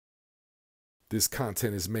This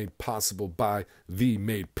content is made possible by the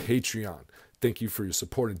Made Patreon. Thank you for your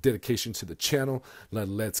support and dedication to the channel.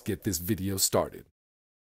 Let's get this video started.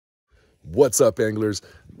 What's up, anglers?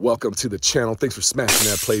 Welcome to the channel. Thanks for smashing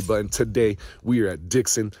that play button. Today, we are at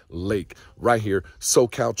Dixon Lake, right here.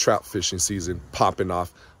 SoCal trout fishing season popping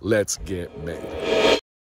off. Let's get made.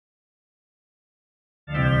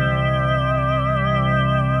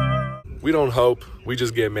 We don't hope, we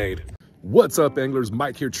just get made. What's up, anglers?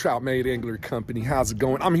 Mike here, Trout Made Angler Company. How's it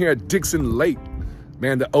going? I'm here at Dixon Lake.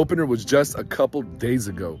 Man, the opener was just a couple days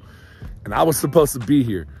ago, and I was supposed to be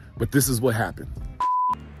here, but this is what happened.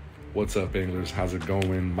 What's up, anglers? How's it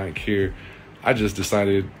going? Mike here. I just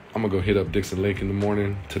decided I'm gonna go hit up Dixon Lake in the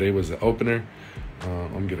morning. Today was the opener.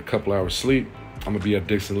 I'm gonna get a couple hours sleep. I'm gonna be at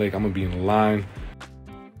Dixon Lake. I'm gonna be in line.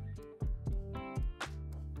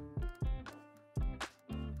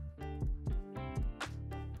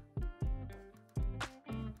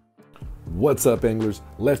 What's up, anglers?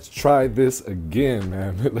 Let's try this again,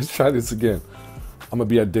 man. Let's try this again. I'm gonna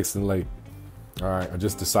be at Dixon Lake. All right, I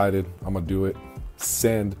just decided I'm gonna do it.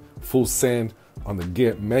 Send, full send on the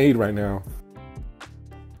get made right now.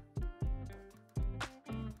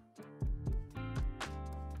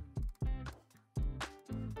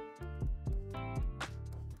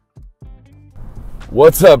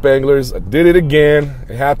 What's up, anglers? I did it again.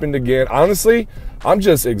 It happened again. Honestly, I'm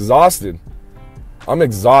just exhausted. I'm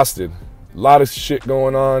exhausted. A lot of shit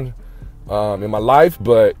going on in my life,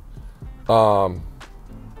 but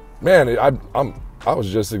man, I was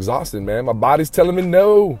just exhausted, man. My body's telling me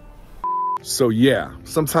no. So yeah,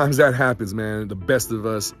 sometimes that happens, man. The best of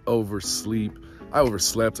us oversleep. I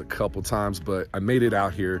overslept a couple times, but I made it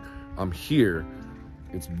out here. I'm here.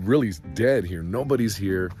 It's really dead here. Nobody's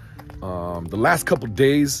here. The last couple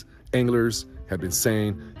days, anglers have been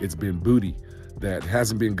saying it's been booty. That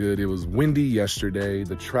hasn't been good. It was windy yesterday.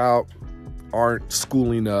 The trout aren't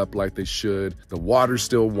schooling up like they should. The water's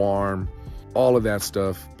still warm. All of that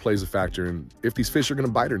stuff plays a factor in if these fish are gonna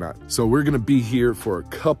bite or not. So we're gonna be here for a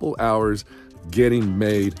couple hours getting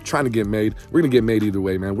made, trying to get made. We're gonna get made either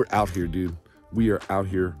way, man. We're out here, dude. We are out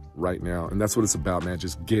here right now. And that's what it's about, man.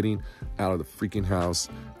 Just getting out of the freaking house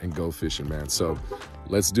and go fishing, man. So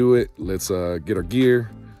let's do it. Let's get our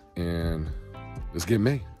gear and let's get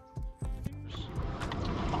made.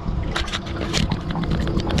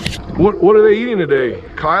 What are they eating today,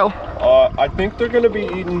 Kyle? I think they're going to be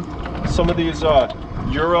eating some of these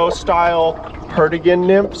Euro-style Perdigan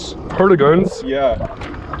nymphs. Perdigans? Yeah.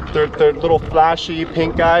 They're little flashy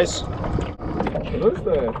pink guys. That's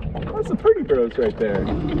the pretty girls right there.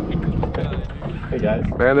 Hey, guys.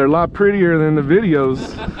 Man, they're a lot prettier than the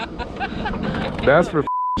videos. That's for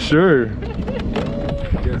sure.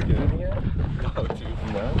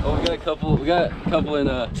 Oh, we got a couple in,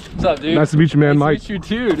 what's up, dude? Nice to meet you, man. Mike. Nice to meet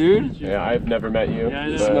you too, dude. Yeah, I've never met you. Yeah,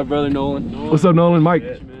 this is my brother, Nolan. What's up, Nolan? Mike.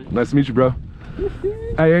 Nice to meet you, bro.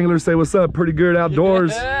 Hey, anglers, say what's up. Pretty good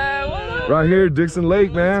outdoors. Yeah, what up? Right here, Dixon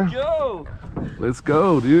Lake, man. Let's go. Let's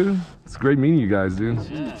go, dude. It's great meeting you guys, dude.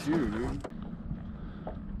 You too, dude.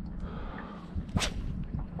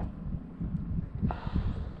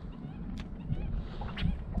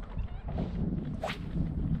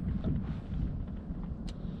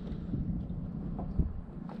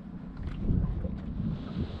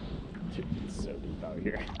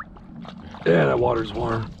 Yeah, that water's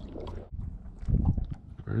warm.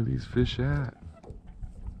 Where are these fish at?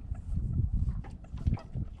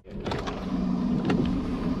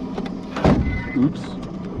 Oops.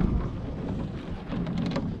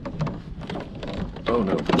 Oh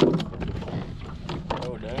no.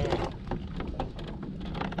 Oh, damn.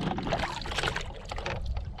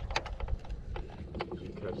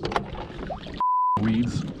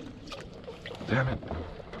 Weeds. Damn it.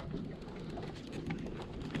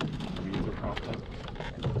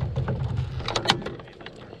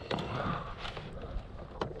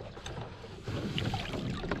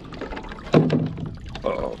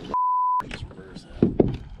 Oh.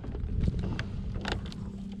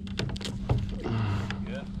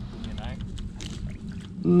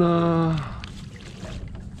 Nah.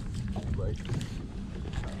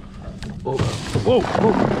 Oh. Whoa,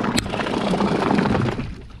 whoa.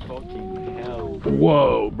 Fucking hell.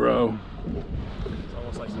 Whoa, bro. It's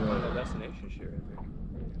almost like you're on a destination shit right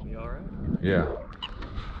there. You alright? Yeah.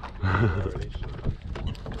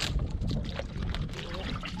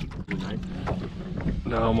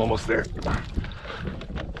 No, I'm almost there.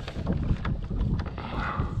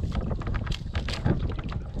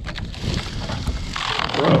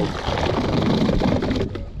 Bro.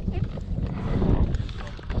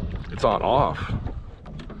 It's on off.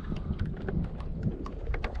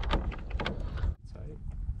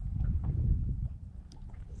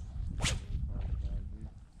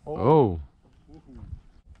 Oh.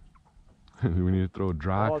 Do we need to throw a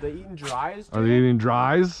dry? Oh, they eating dries? Dude? Are they eating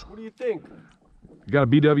dries? What do you think? You got a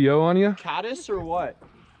BWO on you? Caddis or what?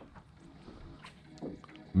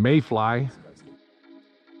 Mayfly.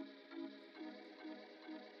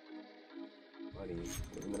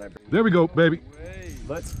 There we go, baby.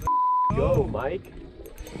 Let's go, Mike.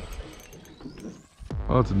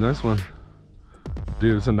 Oh, it's a nice one.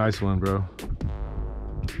 Dude, it's a nice one, bro.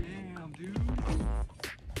 Damn, dude.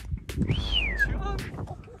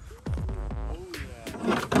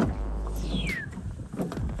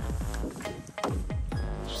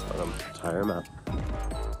 Just let him tire him out.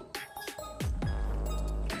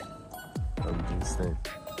 Let him do his thing.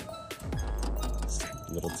 It's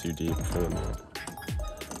a little too deep for him.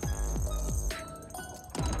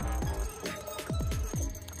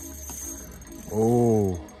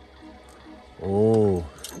 Oh. Oh.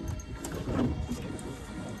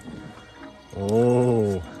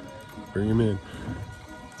 Oh. Bring him in.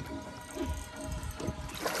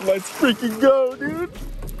 Let's freaking go, dude.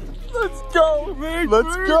 Let's go.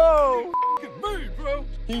 Let's go. Made, bro.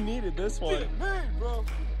 He needed this one. Made, bro.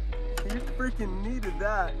 He freaking needed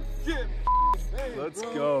that. Get made, Let's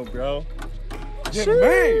go, bro. Get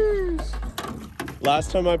made.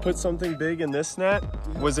 Last time I put something big in this net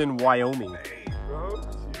was in Wyoming.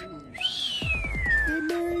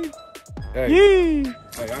 Hey, Yee!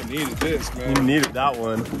 hey, I needed this, man. You needed that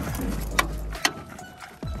one.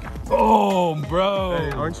 Oh, bro.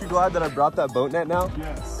 Hey, aren't you glad that I brought that boat net now?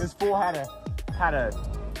 Yes. This fool had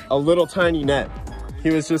a little tiny net. He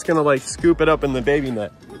was just gonna like scoop it up in the baby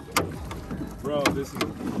net. Bro, this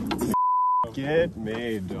is... Get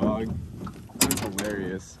made, dog. That's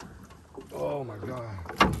hilarious. Oh, my God.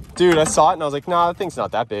 Dude, I saw it and I was like, nah, that thing's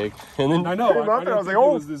not that big. And then I know. came up and I was like, it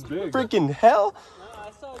oh, was this big. freaking hell.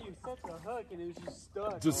 I saw you set the hook and it was just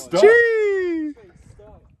stuck. Just stuck. Jeez.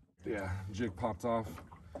 Yeah, jig popped off.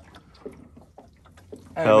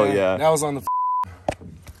 Hey, Hell man, yeah. That was on the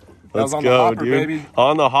Let's on go, the hopper, dude. baby.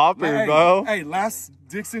 On the hopper, hey, bro. Hey, last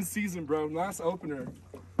Dixon season, bro. Last opener.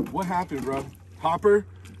 What happened, bro? Hopper,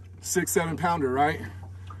 6-7 pounder, right?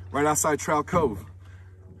 Right outside Trout Cove.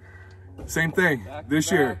 Same thing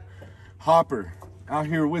this year. Hopper, out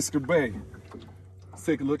here Whisker Bay. Let's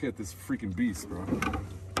take a look at this freaking beast, bro.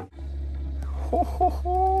 Ho, ho,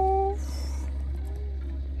 ho.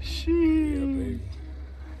 Sheesh. Yeah, baby.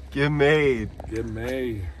 Get made. Get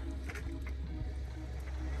made.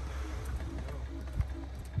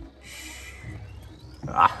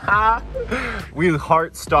 Aha. We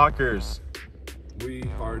heart stalkers. We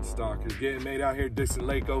hard stalkers. Getting made out here, Dixon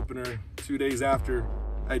Lake opener, 2 days after.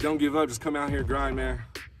 Hey, don't give up. Just come out here, grind, man.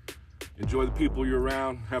 Enjoy the people you're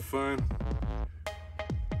around. Have fun.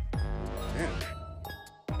 Man.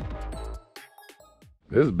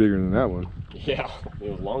 This is bigger than that one. Yeah,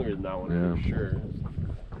 it was longer than that one Yeah. for sure.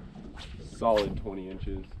 Solid 20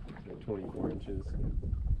 inches, 24 inches.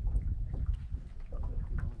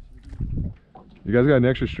 You guys got an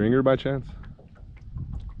extra stringer by chance?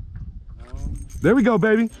 There we go,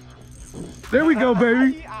 baby. There we go,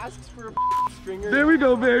 baby. He asks for a stringer. There we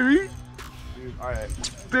go, baby. Dude, all right.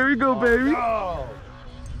 There we go, baby. Oh.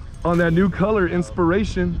 On that new color,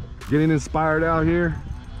 inspiration. Getting inspired out here.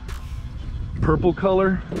 Purple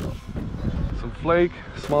color. Some flake.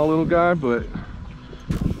 Small little guy, but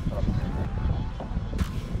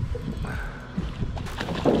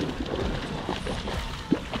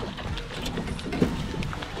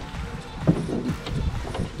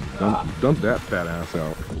dump that fat ass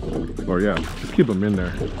out. Or yeah, just keep them in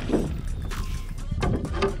there.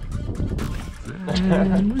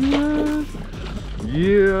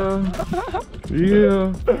 Yeah.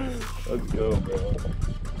 Yeah. Let's go, bro.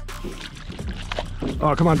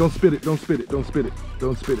 Oh, come on, don't spit it, don't spit it, don't spit it,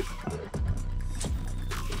 don't spit it.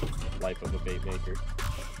 Life of a bait maker.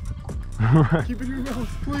 All right. Keep it in your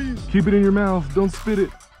mouth, please. Keep it in your mouth, don't spit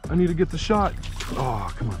it. I need to get the shot.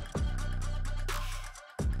 Oh, come on.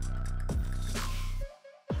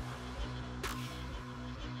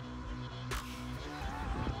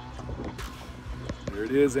 There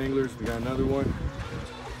it is, anglers. We got another one.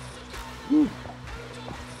 Woo.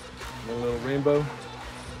 One little rainbow.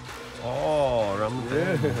 Oh, around the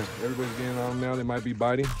Yeah, everybody's getting on them now. They might be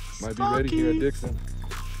biting. Might be ready here at Dixon.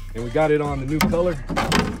 And we got it on the new color.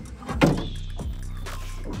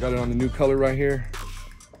 We got it on the new color right here.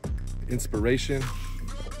 Inspiration.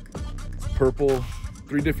 It's purple.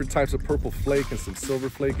 3 different types of purple flake and some silver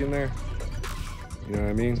flake in there. You know what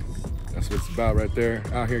I mean? That's what it's about right there.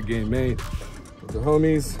 Out here getting made with the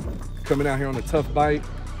homies. Coming out here on a tough bite.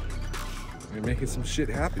 And making some shit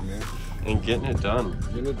happen, man. And getting it done.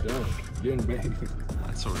 Getting it done. Getting made.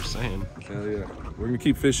 That's That's what we're saying. Hell yeah. We're gonna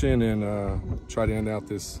keep fishing and try to end out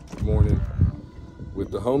this morning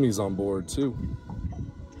with the homies on board too.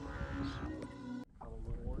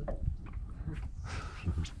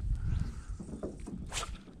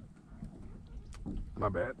 My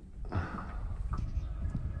bad.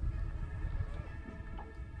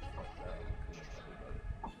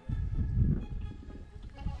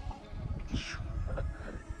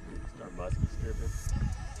 Start musky stripping.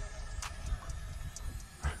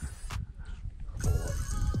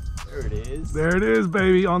 There it is. There it is,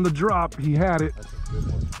 baby, on the drop. He had it. That's a good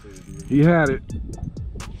one too, dude. He had it.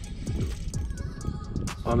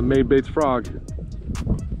 On the Made Baits frog.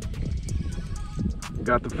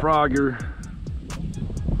 Got the frogger.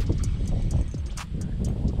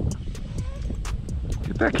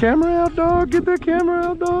 Get that camera out, dog. Get that camera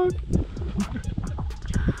out, dog. I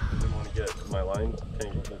didn't want to get my line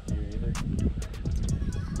tangled with you either.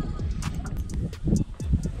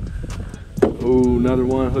 Ooh, another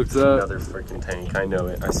one hooked up. Another freaking tank. I know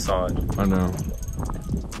it. I saw it. I know.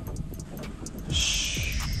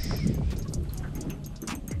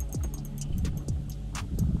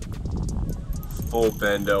 Full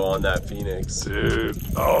bendo on that Phenix. Dude.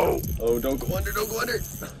 Oh. Oh, don't go under, don't go under.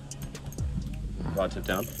 Rod tip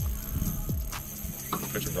down.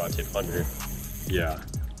 Put your rod tip under. Yeah.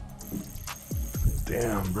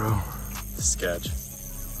 Damn, bro. Sketch.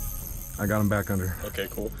 I got him back under. Okay,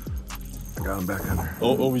 cool. I got him back under.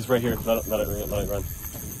 Oh, he's right here. Let it run.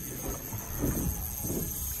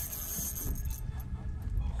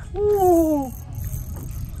 Woo!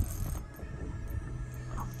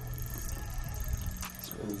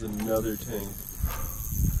 This one's another tank.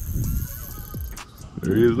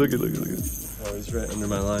 There he is. Look at it. Oh, he's right under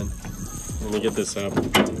my line. Let me get this up.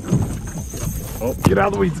 Oh, get out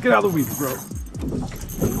of the weeds. Get out of the weeds, bro.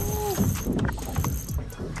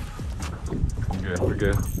 We're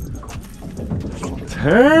good.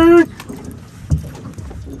 Tank!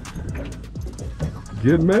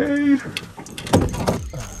 Get made.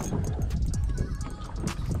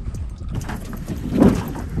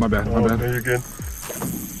 My bad. No, you're good.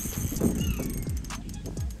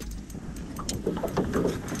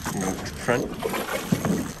 Front.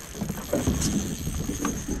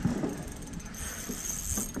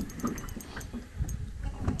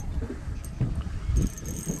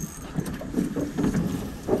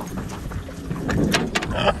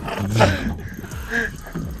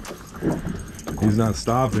 He's not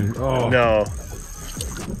stopping. Oh no.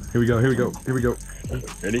 Here we go.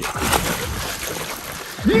 Ready?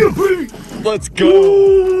 Let's go.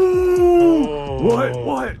 Oh.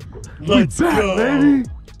 What? Let's we back, go, baby.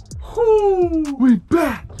 Ooh, we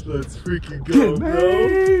back. Let's freaking go, Get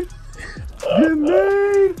made. Get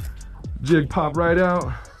made. Jig pop right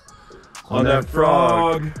out on that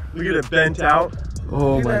frog. Look at it bent out.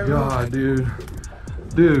 Oh my god, dude.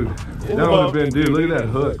 Dude, that would have been, dude, look at that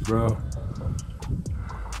hook, bro.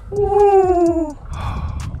 Ooh.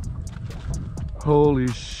 Holy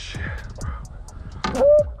shit, bro.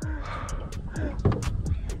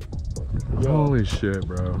 Holy shit,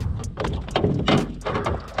 bro.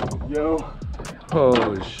 Yo.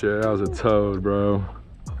 Holy shit, that was a toad, bro.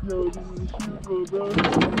 Yo, this is a huge one, bro.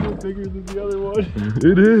 It's a little bigger than the other one.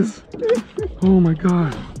 It is. Oh my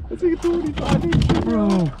god. It's like a 25-inch,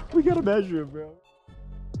 bro. We gotta measure it, bro.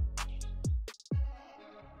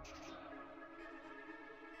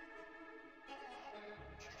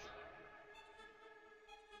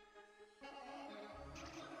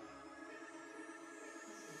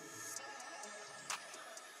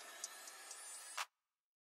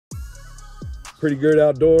 Pretty good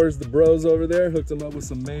outdoors. The bros over there hooked them up with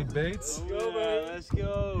some made baits. Let's go, man. Let's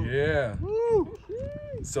go. Yeah. Woo.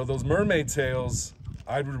 So those mermaid tails,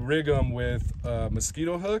 I'd rig them with a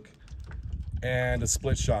mosquito hook and a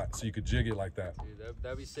split shot, so you could jig it like that. Dude,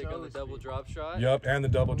 that'd be sick on the double drop shot. Yep, and the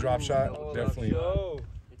double drop shot. Oh, Definitely.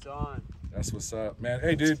 It's on. That's what's up, man.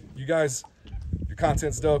 Hey, dude, you guys, your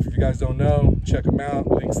content's dope. If you guys don't know, check them out.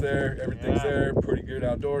 Links there. Everything's there. Pretty good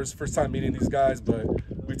outdoors. First time meeting these guys, but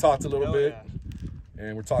we talked a little bit.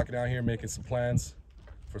 And we're talking out here, making some plans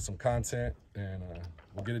for some content, and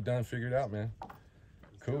we'll get it done, figured out, man.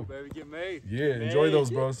 Cool. Let's go, baby, get made. Yeah, enjoy those,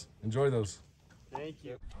 bros. Enjoy those. Thank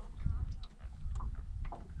you.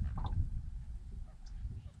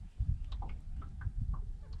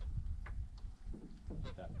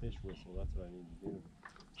 That fish whistle, that's what I need to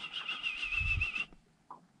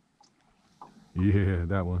do. Yeah,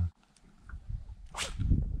 that one.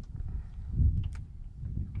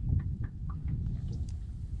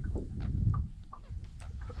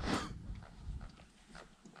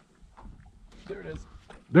 There it is.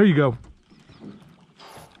 There you go.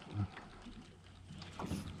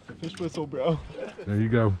 fish whistle, bro. There you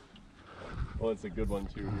go. Oh, it's a good one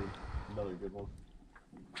too, dude. Another good one.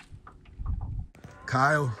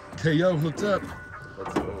 Kyle, KO hooked up.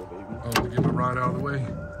 Let's go, baby. Oh, let me get my rod out of the way.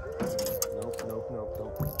 Nope.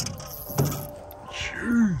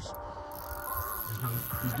 Jeez.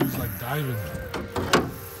 These dudes like diving.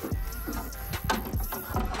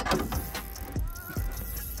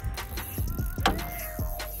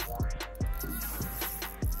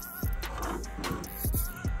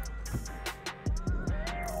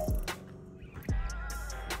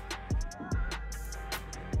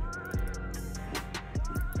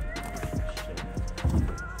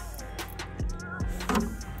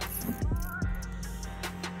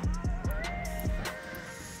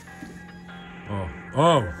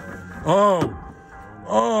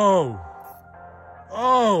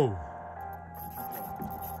 Oh.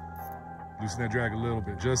 Loosen that drag a little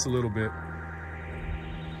bit, just a little bit.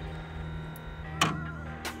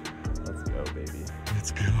 Let's go, baby.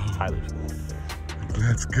 Let's go. Tyler's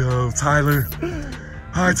Let's go, Tyler.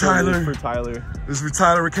 Hi, Tyler. For Tyler. This is for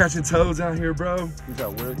Tyler. We're catching toads out here, bro. He's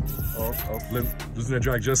at work. Oh. Loosen that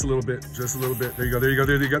drag just a little bit, just a little bit. There you go, there you go,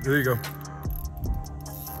 there you go, there you go.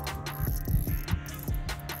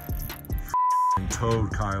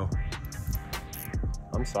 Toad, Kyle.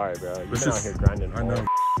 I'm sorry, bro. You've been out here grinding. I know.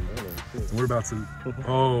 We're about to.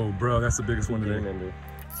 Oh, bro, that's the biggest one today.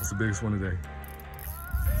 That's the biggest one today.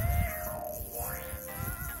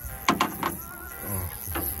 Oh.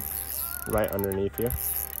 Right underneath you.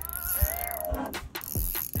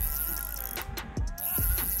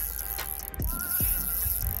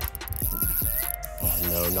 Oh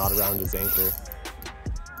no, not around his anchor.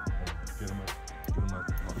 Get him up. Get him up.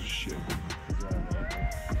 Oh shit.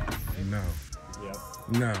 No. Yep.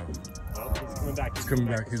 No. Oh, he's coming back. He's coming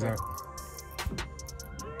back. He's out.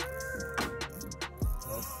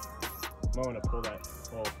 Oh. I want to pull that.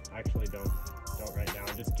 Well, actually, don't right now.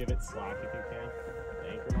 Just give it slack if you can. The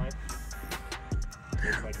anchor line.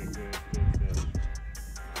 Looks like a good fish.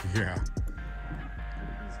 Yeah.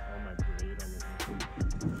 He's on my braid on the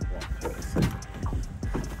anchor.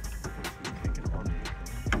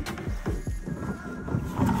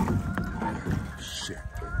 Shit.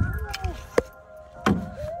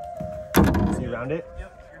 Is he around it?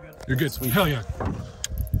 Yep, you're good. You're good, sweet. Hell yeah.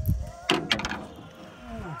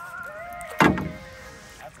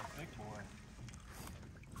 That's a big boy.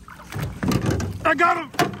 I got him.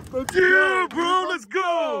 Yeah, bro. Let's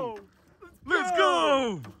go. Let's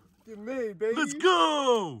go. Get made, baby. Let's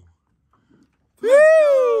go. Let's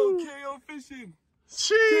go. KO fishing.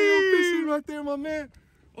 KO fishing right there, my man.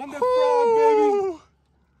 On the frog, baby.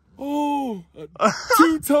 Oh,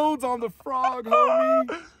 2 toads on the frog,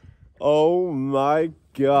 homie. Oh my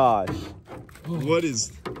gosh. What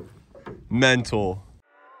is mental?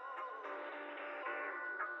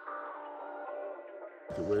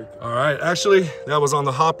 All right, actually, that was on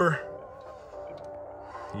the hopper.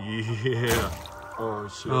 Yeah. Oh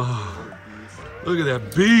shit. Oh, look at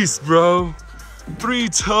that beast, bro. 3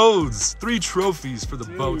 toads, 3 trophies for the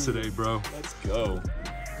boat today, bro. Let's go.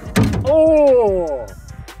 Oh!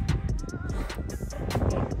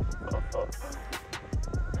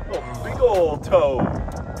 Oh, big old toad.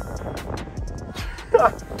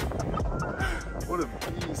 What a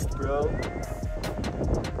beast, bro.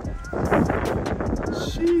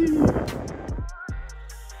 Sheesh.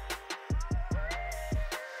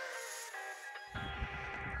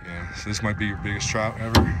 Yeah, so this might be your biggest trout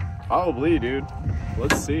ever. Probably, dude.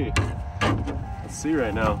 Let's see. Let's see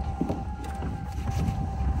right now.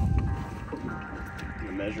 I'm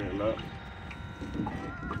gonna measure him up.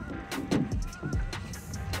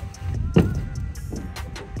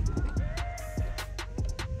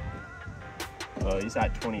 Oh, he's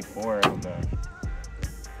at 24 on the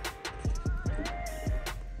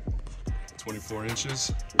 24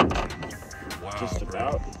 inches. Wow, just bro.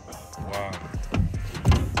 about. Wow.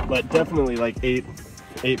 But definitely like 8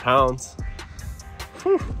 pounds.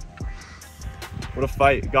 Whew. What a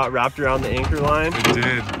fight. Got wrapped around the anchor line. It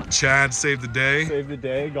did. Chad saved the day. Saved the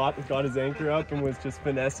day, got his anchor up and was just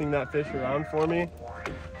finessing that fish around for me.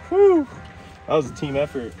 Whew. That was a team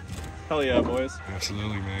effort. Hell yeah, boys.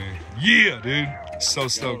 Absolutely, man. Yeah, dude. So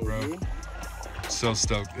stoked, bro. So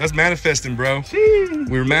stoked. That's manifesting, bro. Jeez.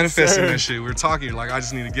 We were manifesting that shit. We were talking like, I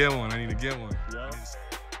just need to get one. I need to get one. Yep.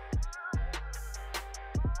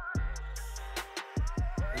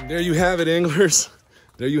 And there you have it, anglers.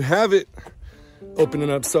 There you have it. Opening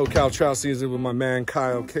up SoCal trout season with my man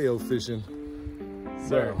Kyle KO fishing.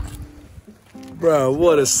 Sir. Bro,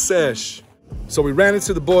 what a sesh. So we ran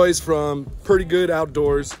into the boys from Pretty Good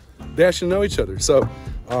Outdoors. They actually know each other, so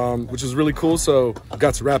which is really cool. So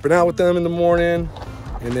got to wrap it out with them in the morning.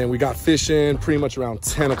 and then we got fishing pretty much around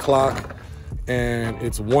 10 o'clock, and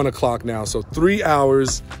it's 1 o'clock now. So 3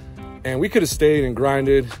 hours, and we could have stayed and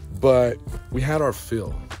grinded, but we had our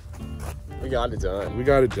fill. We got it done. We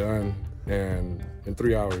got it done, and in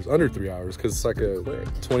 3 hours, under 3 hours, because it's like a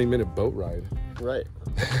 20-minute boat ride. Right.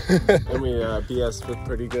 And we BS'd with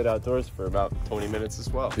pretty good outdoors for about 20 minutes as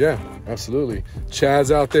well. Yeah, absolutely.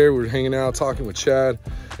 Chad's out there. We're hanging out, talking with Chad.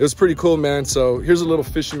 It was pretty cool, man. So here's a little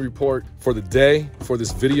fishing report for the day, for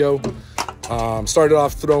this video. Started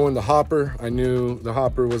off throwing the hopper. I knew the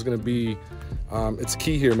hopper was going to be, it's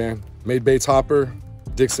key here, man. Made Baits hopper,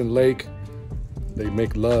 Dixon Lake. They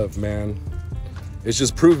make love, man. It's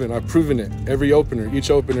just proven. I've proven it. Every opener, each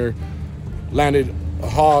opener landed a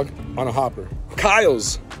hog on a hopper.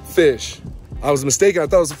 Kyle's fish, I was mistaken. I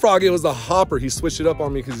thought it was a frog. It was the hopper. He switched it up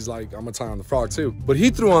on me because he's like, I'm gonna tie on the frog too. But he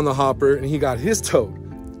threw on the hopper and he got his toad.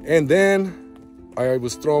 And then I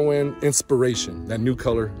was throwing Inspiration, that new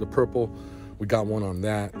color, the purple. We got one on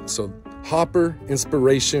that. So hopper,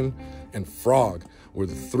 Inspiration, and frog were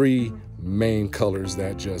the three main colors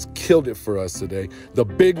that just killed it for us today. The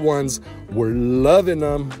big ones were loving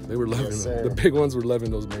them. They were loving them. The big ones were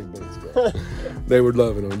loving those main baits, bro. They were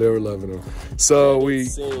loving them. They were loving them. So we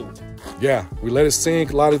let it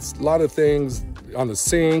sink. A lot of things on the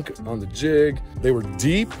sink, on the jig. They were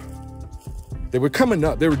deep. They were coming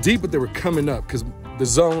up. They were deep, but they were coming up because the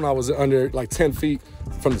zone, I was under like 10 feet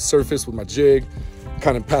from the surface with my jig.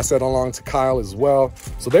 Kind of passed that along to Kyle as well.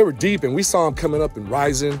 So they were deep, and we saw them coming up and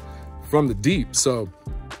rising from the deep. So,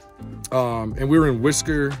 and we were in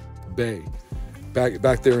Whisker Bay,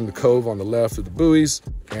 back there in the cove on the left of the buoys,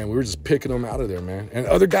 and we were just picking them out of there, man. And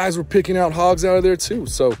other guys were picking out hogs out of there too.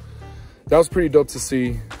 So that was pretty dope to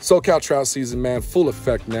see. SoCal trout season, man, full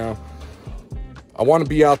effect now. I want to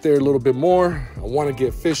be out there a little bit more. I want to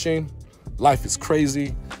get fishing. Life is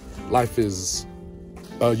crazy. Life is,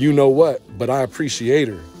 you know what, but I appreciate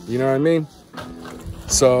her. You know what I mean?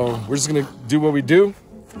 So we're just gonna do what we do.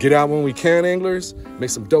 Get out when we can, anglers. Make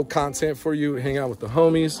some dope content for you. Hang out with the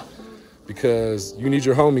homies, because you need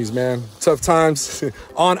your homies, man. Tough times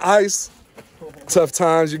on ice. Tough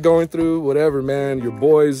times you're going through, whatever, man. Your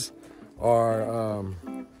boys are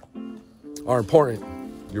important.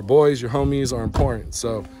 Your boys, your homies are important.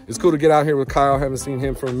 So it's cool to get out here with Kyle. Haven't seen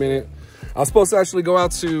him for a minute. I was supposed to actually go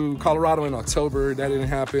out to Colorado in October. That didn't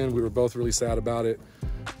happen. We were both really sad about it.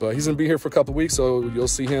 But he's gonna be here for a couple weeks, so you'll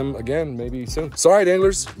see him again maybe soon. So all right,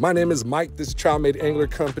 anglers, my name is Mike. This is Trout Made Angler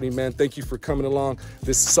Company, man. Thank you for coming along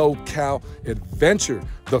this SoCal adventure,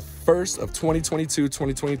 the first of 2022,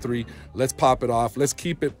 2023. Let's pop it off. Let's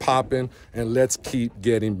keep it popping, and let's keep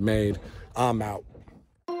getting made. I'm out.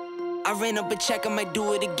 I ran up a check, I might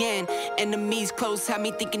do it again. Enemies close, had me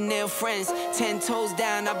thinking they're friends. 10 toes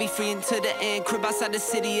down, I'll be free until the end. Crib outside the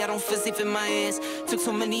city, I don't feel safe in my hands. Took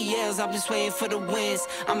so many years, I'm just waiting for the wins.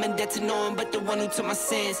 I'm in debt to no one but the one who took my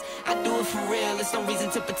sins. I do it for real, there's no reason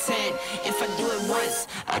to pretend. If I do it once,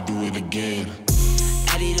 I do it again.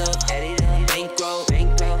 Add it up.